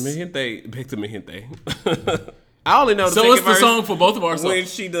 It is! Mi Gente, back to Mi Gente. I only know the so it's the song for both of our songs. When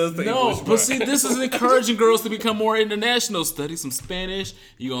she does the English but part. see, this is encouraging girls to become more international. Study some Spanish.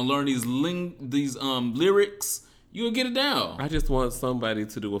 You're gonna learn these lyrics. You gonna get it down. I just want somebody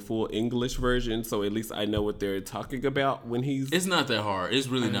to do a full English version, so at least I know what they're talking about when he's... It's not that hard. It's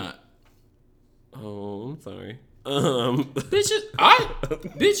really not. Oh, I'm sorry. Bitch,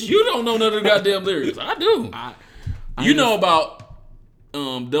 you don't know none of the goddamn lyrics. I do. You know about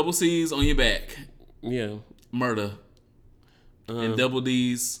double C's on your back. Yeah. Murder. And double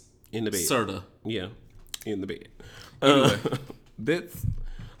D's in the bed. Serta. Yeah. In the bed. Anyway. That's...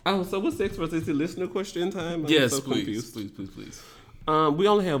 Oh, so what's next for us? Is it listener question time? Yes, so please. Please. We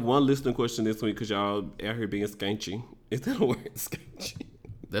only have one listener question this week because y'all out here being skanky. Is that a word? Skanky?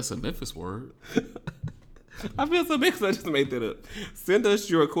 That's a Memphis word. I feel so big, so I just made that up. Send us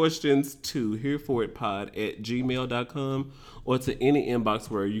your questions to hereforitpod@gmail.com or to any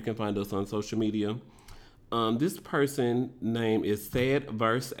inbox where you can find us on social media. This person name is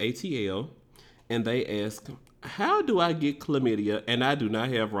SadVerseATL, and they ask, how do I get chlamydia and I do not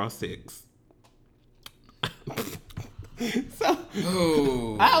have raw sex? So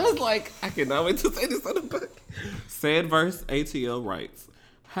Oh. I was like, I cannot wait to say this on the book. Sadverse ATL writes,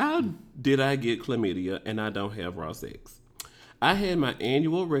 how did I get chlamydia and I don't have raw sex? I had my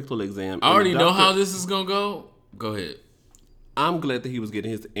annual rectal exam. I already know how this is going to go. Go ahead. I'm glad that he was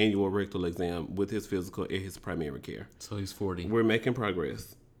getting his annual rectal exam with his physical at his primary care. So he's 40. We're making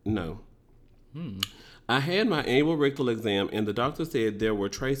progress. No. I had my annual rectal exam and the doctor said there were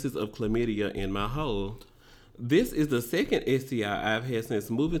traces of chlamydia in my hole. This is the second STI I've had since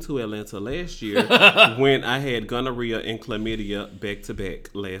moving to Atlanta last year when I had gonorrhea and chlamydia back to back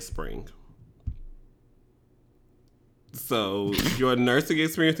last spring. So your nursing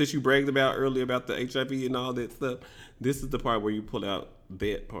experience that you bragged about earlier about the HIV and all that stuff, this is the part where you pull out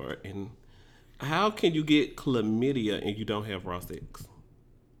that part. And how can you get chlamydia and you don't have raw sex?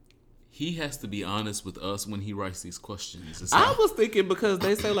 He has to be honest with us when he writes these questions. I was thinking because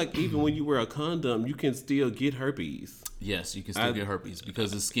they say like even when you wear a condom, you can still get herpes. Yes, you can still get herpes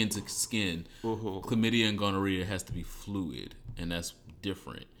because it's skin to skin. Chlamydia and gonorrhea has to be fluid, and that's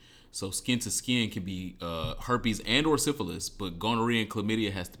different. So skin to skin can be herpes and or syphilis, but gonorrhea and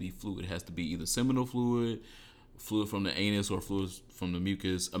chlamydia has to be fluid. It has to be either seminal fluid, fluid from the anus, or fluid from the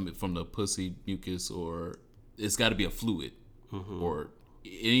mucus, from the pussy mucus, or it's got to be a fluid, or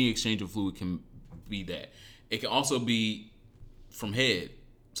any exchange of fluid can be that. It can also be from head.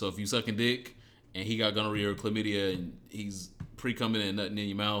 So if you sucking dick and he got gonorrhea or chlamydia and he's pre-coming and nothing in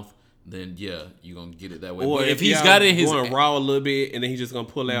your mouth, then yeah, you're gonna get it that way. Or but if he's got it in his going raw a little bit and then he's just gonna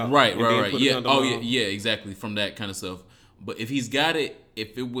pull out. Right. Yeah. Oh yeah, exactly. From that kind of stuff. But if he's got it,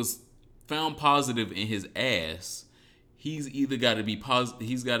 if it was found positive in his ass, he's either got to be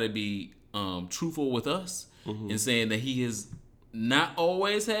he's got to be truthful with us in saying that he has not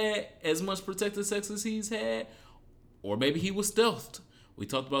always had as much protected sex as he's had, or maybe he was stealthed. We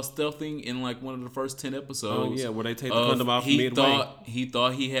talked about stealthing in like one of the first 10 episodes. Oh yeah, where they take the condom off midway. He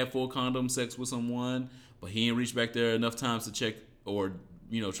thought he had full condom sex with someone, but he didn't reach back there enough times to check or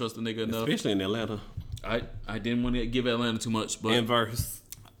trust the nigga enough. Especially in Atlanta. I didn't want to give Atlanta too much, but and Verse.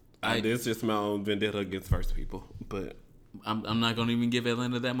 It's just my own vendetta against Verse people, but I'm not gonna even give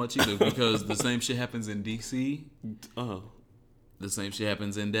Atlanta that much either because the same shit happens in DC. The same shit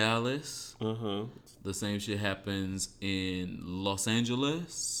happens in Dallas. The same shit happens in Los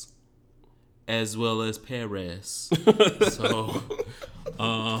Angeles, as well as Paris. So,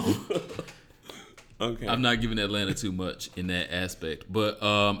 okay. I'm not giving Atlanta too much in that aspect. But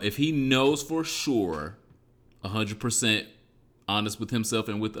if he knows for sure, 100% honest with himself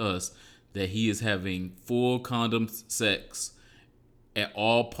and with us, that he is having full condom sex at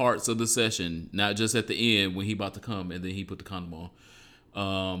all parts of the session, not just at the end when he about to come and then he put the condom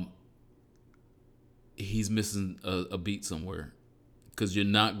on. He's missing a beat somewhere because you're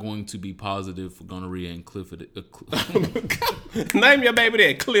not going to be positive for gonorrhea and Name your baby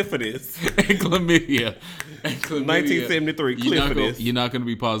that Cliffordus. and chlamydia. 1973 Cliffordus. You're not going to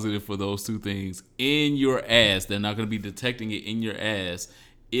be positive for those two things in your ass. They're not going to be detecting it in your ass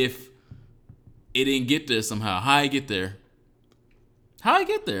if it didn't get there somehow. How I get there?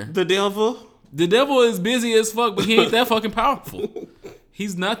 The devil. The devil is busy as fuck, but he ain't that fucking powerful.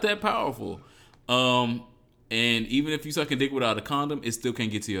 He's not that powerful. And even if you suck a dick without a condom, it still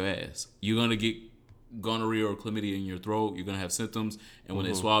can't get to your ass. You're gonna get gonorrhea or chlamydia in your throat. You're gonna have symptoms, and when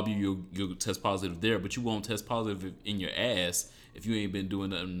they swab you, you'll test positive there. But you won't test positive in your ass if you ain't been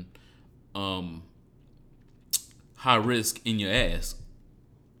doing nothing high risk in your ass.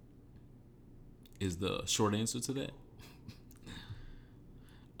 Is the short answer to that.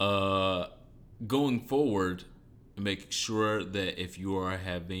 Going forward, make sure that if you are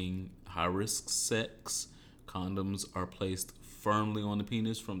having high-risk sex, condoms are placed firmly on the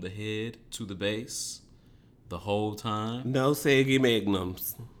penis from the head to the base the whole time. No saggy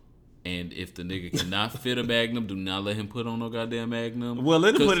magnums. And if the nigga cannot fit a magnum, do not let him put on no goddamn magnum. Well,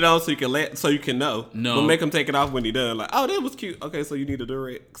 let him put it on so you can know. No. But make him take it off when he done. Like, oh, that was cute. Okay, so you need a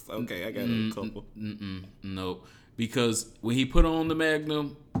Durex. Okay, I got a couple. No. Because when he put on the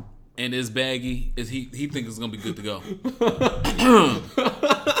magnum and it's baggy, he thinks it's going to be good to go.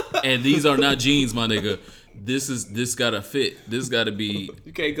 And these are not jeans, my nigga. This got to fit. This got to be...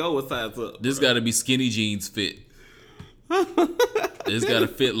 You can't go with size up. This got to be skinny jeans fit. It's got to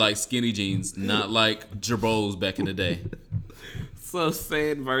fit like skinny jeans, not like Jabos back in the day. So,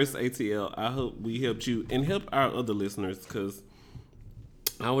 Sadverse ATL, I hope we helped you and help our other listeners, because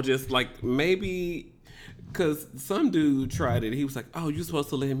I was just like, maybe, because some dude tried it. He was like, oh, you're supposed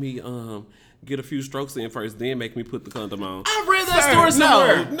to let me get a few strokes in first, then make me put the condom on. I read that story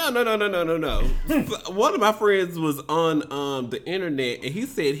somewhere. No. One of my friends was on the internet, and he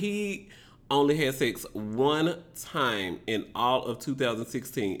said he only had sex one time in all of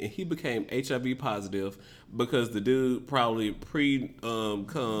 2016, and he became HIV positive because the dude probably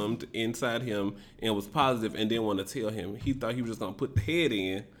cummed inside him and was positive and didn't want to tell him. He thought he was just gonna put the head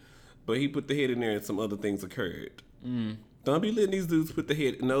in, but he put the head in there and some other things occurred. Don't be letting these dudes put the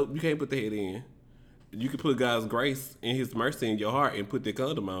head. No, you can't put the head in. You can put God's grace and His mercy in your heart and put the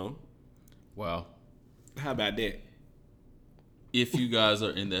condom on. Wow. How about that? If you guys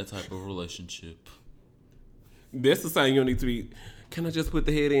are in that type of relationship, That's the sign you don't need to be. Can I just put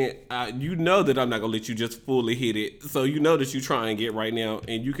the head in? You know that I'm not gonna let you just fully hit it, so you know that you try and get right now,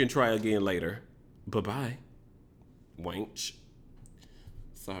 and you can try again later. Bye, wench.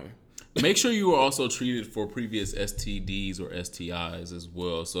 Sorry. make sure you are also treated for previous STDs or STIs as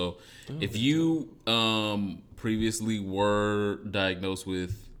well. So, if you previously were diagnosed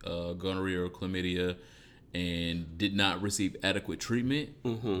with gonorrhea or chlamydia and did not receive adequate treatment,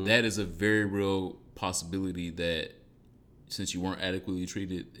 that is a very real possibility that, since you weren't adequately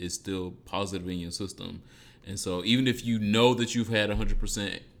treated, is still positive in your system. And so even if you know that you've had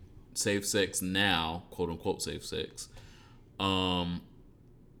 100% safe sex now, quote unquote safe sex,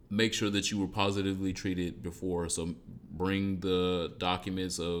 make sure that you were positively treated before. So bring the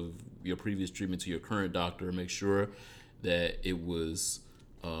documents of your previous treatment to your current doctor. Make sure that it was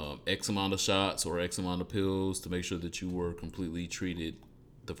X amount of shots or X amount of pills to make sure that you were completely treated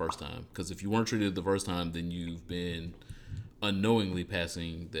the first time. Because if you weren't treated the first time, then you've been unknowingly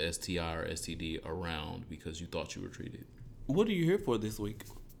passing the STI or STD around because you thought you were treated. What are you here for this week?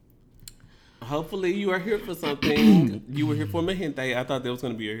 Hopefully you are here for something. You were here for Mahente. I thought that was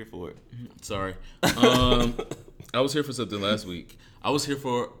going to be here for it. Sorry. I was here for something last week.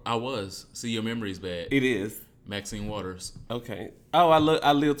 See, your memory's bad. It is. Maxine Waters. Okay. Oh,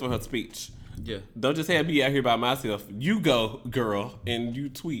 I lived for her speech. Yeah. Don't just have me out here by myself. You go, girl, and you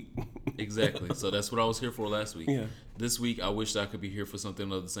tweet. Exactly. So that's what I was here for last week. Yeah. This week, I wished I could be here for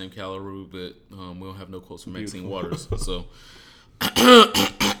something of the same caliber, but we don't have no quotes from Maxine Waters. So, how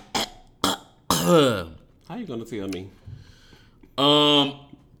you gonna tell me?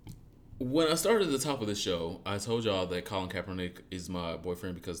 When I started at the top of the show, I told y'all that Colin Kaepernick is my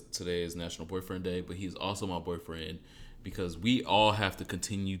boyfriend because today is National Boyfriend Day, but he's also my boyfriend because we all have to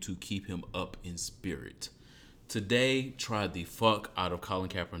continue to keep him up in spirit. Today, try the fuck out of Colin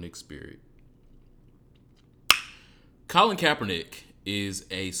Kaepernick's spirit. Colin Kaepernick is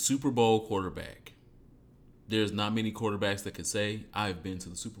a Super Bowl quarterback. There's not many quarterbacks that can say, I've been to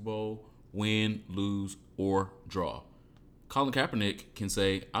the Super Bowl, win, lose, or draw. Colin Kaepernick can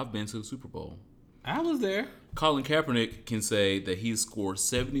say, I've been to the Super Bowl. I was there. Colin Kaepernick can say that he's scored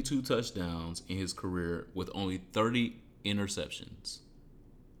 72 touchdowns in his career with only 30 interceptions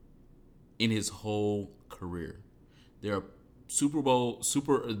in his whole career. There are there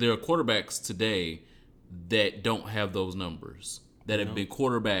are quarterbacks today that don't have those numbers, that have been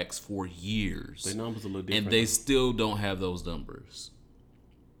quarterbacks for years. Their numbers a little different. And they still don't have those numbers.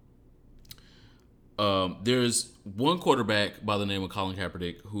 There's one quarterback by the name of Colin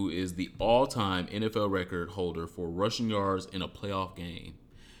Kaepernick who is the all-time NFL record holder for rushing yards in a playoff game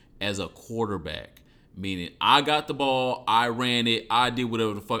as a quarterback. Meaning, I got the ball, I ran it, I did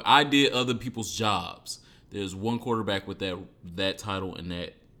whatever the fuck. I did other people's jobs. There's one quarterback with that title and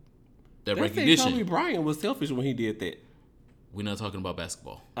that recognition. Kobe Bryant was selfish when he did that. We're not talking about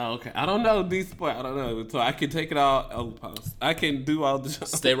basketball. Oh, okay. I don't know these sports. I don't know. So I can take it all. Oh, pause. I can do all the.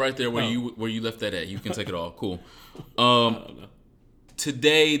 Stay right there where you left that at. You can take it all. Cool. I don't know.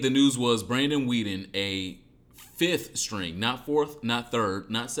 Today the news was Brandon Whedon, a fifth string, not fourth, not third,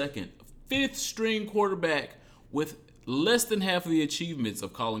 not second, fifth string quarterback with less than half of the achievements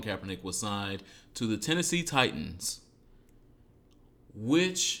of Colin Kaepernick, was signed to the Tennessee Titans,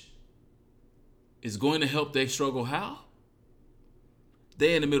 which is going to help they struggle. How?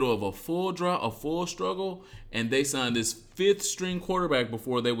 They're in the middle of a full struggle, and they signed this fifth string quarterback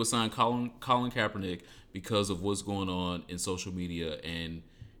before they would sign Colin Kaepernick because of what's going on in social media and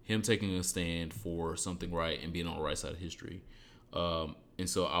him taking a stand for something right and being on the right side of history. And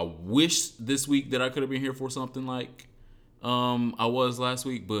so I wish this week that I could have been here for something like I was last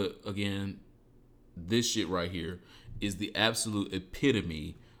week. But again, this shit right here is the absolute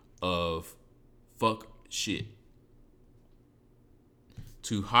epitome of fuck shit.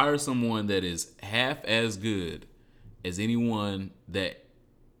 To hire someone that is half as good as anyone that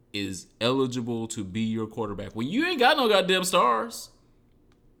is eligible to be your quarterback when you ain't got no goddamn stars.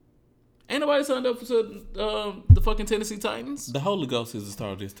 Ain't nobody signed up to the fucking Tennessee Titans. The Holy Ghost is the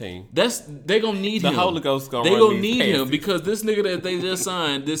star of this team. They gonna need him. The Holy Ghost they gonna need him because this nigga that they just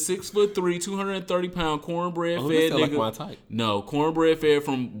signed, this 6'3", 230-pound cornbread fed nigga. Like my type. No, cornbread fed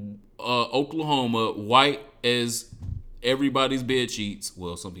from Oklahoma, white as everybody's bed sheets.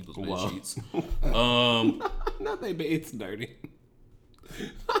 Well, some people's bed sheets. Not they bed. It's dirty.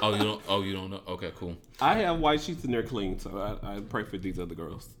 You don't know? Okay, cool. I have white sheets and they're clean, so I pray for these other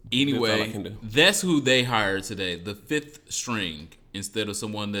girls. Anyway, that's who they hired today. The fifth string, instead of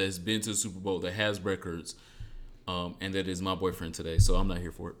someone that has been to the Super Bowl, that has records, and that is my boyfriend today. So I'm not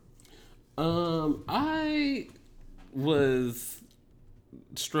here for it. I was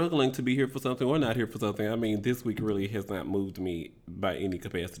struggling to be here for something or not here for something. I mean, this week really has not moved me by any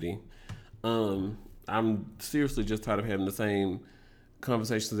capacity. I'm seriously just tired of having the same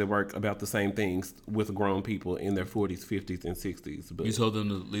conversations at work about the same things with grown people in their 40s, 50s, and 60s. But you told them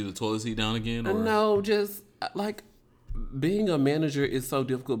to leave the toilet seat down again? Or? No, just like being a manager is so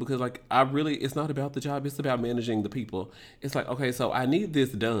difficult because like it's not about the job, it's about managing the people. It's like, okay, so I need this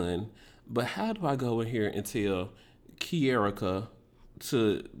done, but how do I go in here and tell Kierica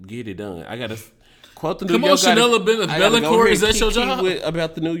to get it done? I gotta quote the new Yo Gotti. Chanel Bellicourt, is that your job?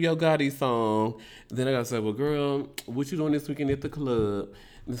 About the new Yo Gotti song. Then I gotta say, well, girl, what you doing this weekend at the club?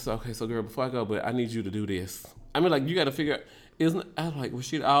 And it's okay, so girl, before I go, but I need you to do this. I mean, like, you gotta figure out, I was like, well,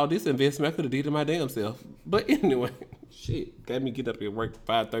 shit, all this investment I could have did to my damn self. But anyway, shit, got me get up at work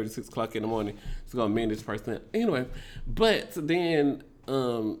 5:30, 6 o'clock in the morning. It's gonna manage this person. Anyway, but then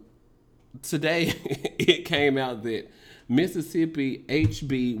today it came out that Mississippi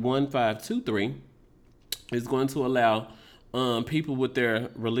HB 1523 is going to allow people with their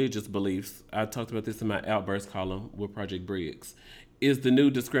religious beliefs. I talked about this in my Outburst column with Project Briggs. Is the new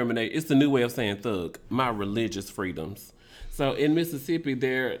discriminate? It's the new way of saying thug. My religious freedoms. So in Mississippi,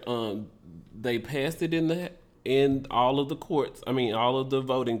 they passed it in all of the courts. I mean, all of the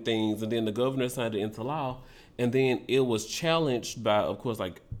voting things, and then the governor signed it into law. And then it was challenged by, of course,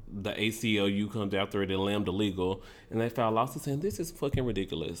 like the ACLU comes after it and Lambda Legal, and they filed lawsuits saying this is fucking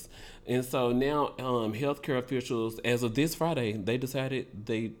ridiculous. And so now healthcare officials, as of this Friday, they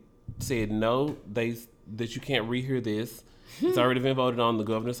said no, that you can't rehear this. It's already been voted on. The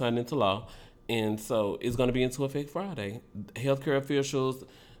governor signed into law, and so it's going to be into effect Friday. Healthcare officials,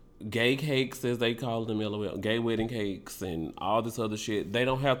 gay cakes as they call them, LOL, gay wedding cakes, and all this other shit. They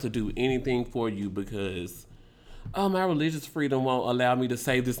don't have to do anything for you because my religious freedom won't allow me to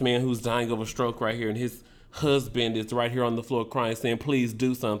save this man who's dying of a stroke right here, and his husband is right here on the floor crying, saying, please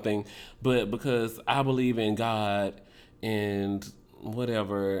do something. But because I believe in God and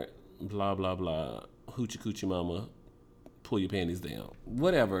whatever, blah, blah, blah, hoochie coochie mama, pull your panties down.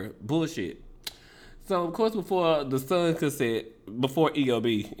 Whatever. Bullshit. So, of course, before the Sun could say, before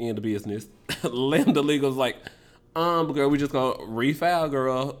EOB in the business, Lambda Legal's like, girl, we just gonna refile,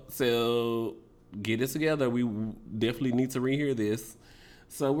 girl. So get it together. We definitely need to rehear this.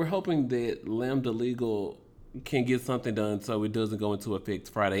 So we're hoping that Lambda Legal can get something done so it doesn't go into effect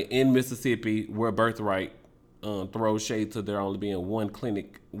Friday in Mississippi, where Birthright throws shade to there only being one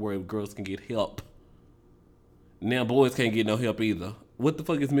clinic where girls can get help. Now boys can't get no help either. What the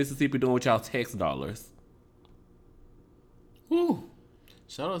fuck is Mississippi doing with y'all tax dollars? Woo.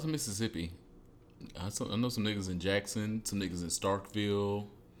 Shout out to Mississippi. I know some niggas in Jackson, some niggas in Starkville.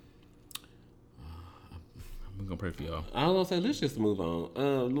 I'm gonna pray for y'all. I was gonna say, let's just move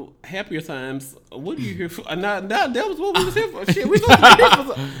on. Happier times. What are you here for? That was what we was here for. Shit, we supposed to be here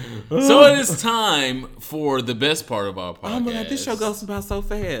for. So it is time for the best part of our podcast. Oh my god, this show goes by so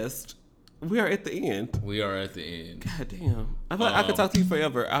fast. We are at the end. We are at the end. God damn. I thought I could talk to you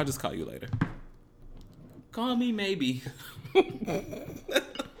forever. I'll just call you later. Call me maybe.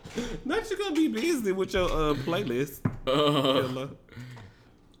 Not you gonna be busy with your playlist.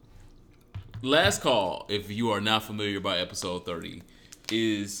 Last call, if you are not familiar by episode 30,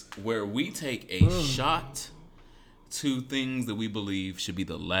 is where we take a shot to things that we believe should be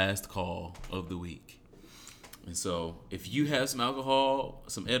the last call of the week. And so, if you have some alcohol,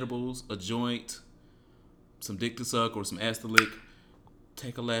 some edibles, a joint, some dick to suck, or some ass to lick,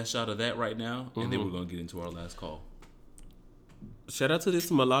 take a last shot of that right now, and then we're going to get into our last call. Shout out to this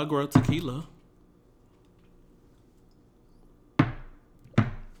Milagro tequila.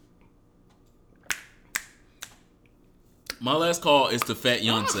 My last call is to Fat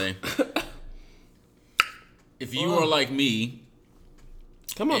Yonsei. If you are like me,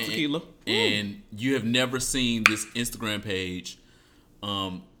 come on, tequila, and you have never seen this Instagram page,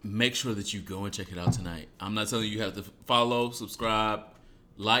 make sure that you go and check it out tonight. I'm not telling you have to follow, subscribe,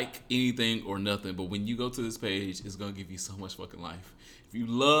 like anything or nothing, but when you go to this page, it's gonna give you so much fucking life. If you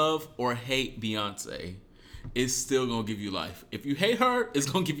love or hate Beyonce, it's still gonna give you life. If you hate her, it's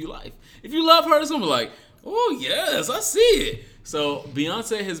gonna give you life. If you love her, it's gonna be like, oh yes, I see it. So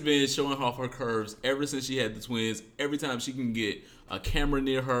Beyonce has been showing off her curves ever since she had the twins. Every time she can get a camera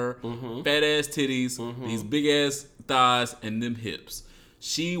near her, fat ass titties, these big ass thighs, and them hips.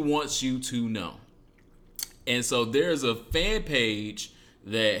 She wants you to know. And so there's a fan page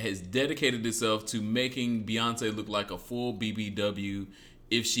that has dedicated itself to making Beyonce look like a full BBW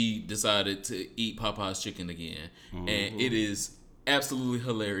if she decided to eat Popeye's chicken again. And it is absolutely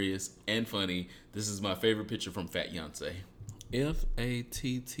hilarious and funny. This is my favorite picture from Fat Beyonce.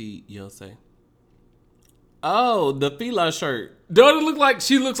 F-A-T-T Beyonce. Oh, the Fila shirt. Don't it look like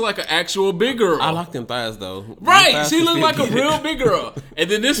she looks like an actual big girl? I like them thighs though. Right, Thighs she was looked like a big. real big girl.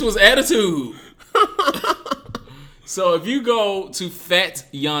 And then this was attitude. So if you go to Fat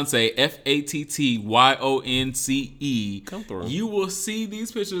Beyonce, FATTYONCE, Come through. you will see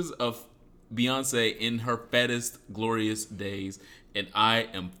these pictures of Beyonce in her fattest, glorious days. And I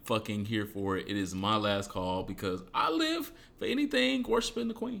am fucking here for it. It is my last call because I live for anything worshiping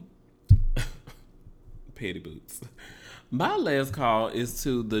the queen. Petty boots. My last call is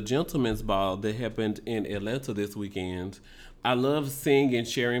to the Gentleman's Ball that happened in Atlanta this weekend. I love seeing and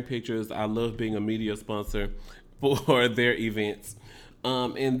sharing pictures. I love being a media sponsor for their events.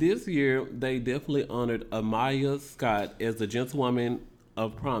 And this year, they definitely honored Amaya Scott as the Gentlewoman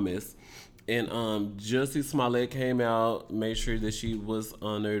of Promise. And Jussie Smollett came out, made sure that she was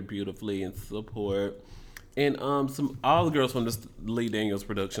honored beautifully in support. And all the girls from the Lee Daniels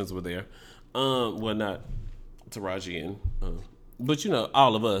Productions were there. Well, not Taraji and, but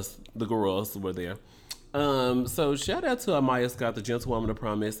all of us, the girls, were there. So shout out to Amaya Scott, the Gentlewoman of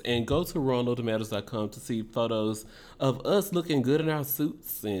Promise, and go to RonaldoMatters.com to see photos of us looking good in our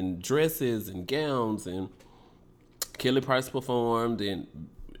suits and dresses and gowns. And Kelly Price performed, and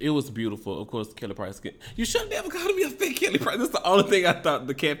it was beautiful. Of course, Kelly Price. You should never call me a fake Kelly Price. That's the only thing I thought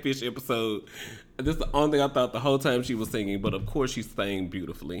the Catfish episode. That's the only thing I thought the whole time she was singing. But of course, she sang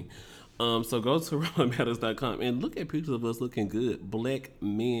beautifully. So go to RonaldoMatters.com and look at pictures of us looking good. Black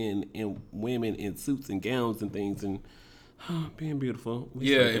men and women in suits and gowns and things, and being beautiful.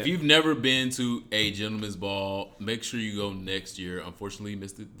 If you've never been to a gentleman's ball, make sure you go next year. Unfortunately, you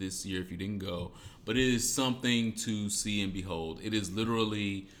missed it this year if you didn't go. But it is something to see and behold. It is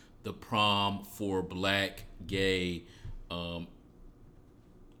literally the prom for black, gay,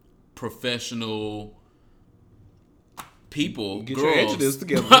 professional people. Get girls. your adjectives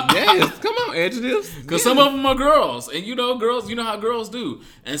together. Yes, come on, adjectives. Because some of them are girls. And girls, you know how girls do.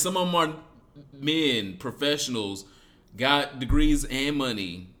 And some of them are men, professionals, got degrees and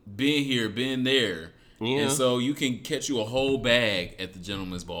money, been here, been there. Yeah. And so you can catch you a whole bag at the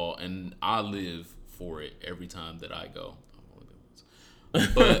gentleman's ball. And I live for it every time that I go.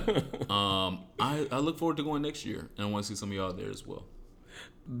 But I look forward to going next year. And I want to see some of y'all there as well.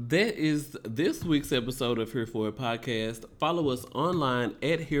 That is this week's episode of Here For It Podcast. Follow us online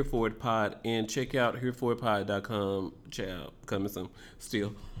at Here For It Pod and check out hereforitpod.com. Ciao. Coming soon.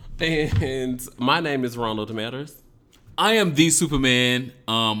 Still. And my name is Ronald Matters. I am the Superman.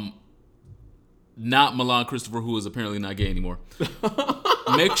 Not Milan Christopher, who is apparently not gay anymore.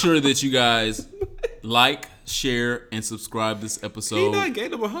 Make sure that you guys like, share, and subscribe this episode. He not gay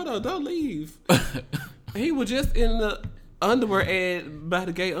no more. Hold on. Don't leave. He was just in the underwear ad by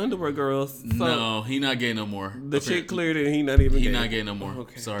the gay underwear girls. So no, he not gay no more. The chick cleared it and he not even gay. He not gay no more.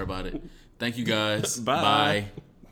 Okay. Sorry about it. Thank you guys. Bye. Bye.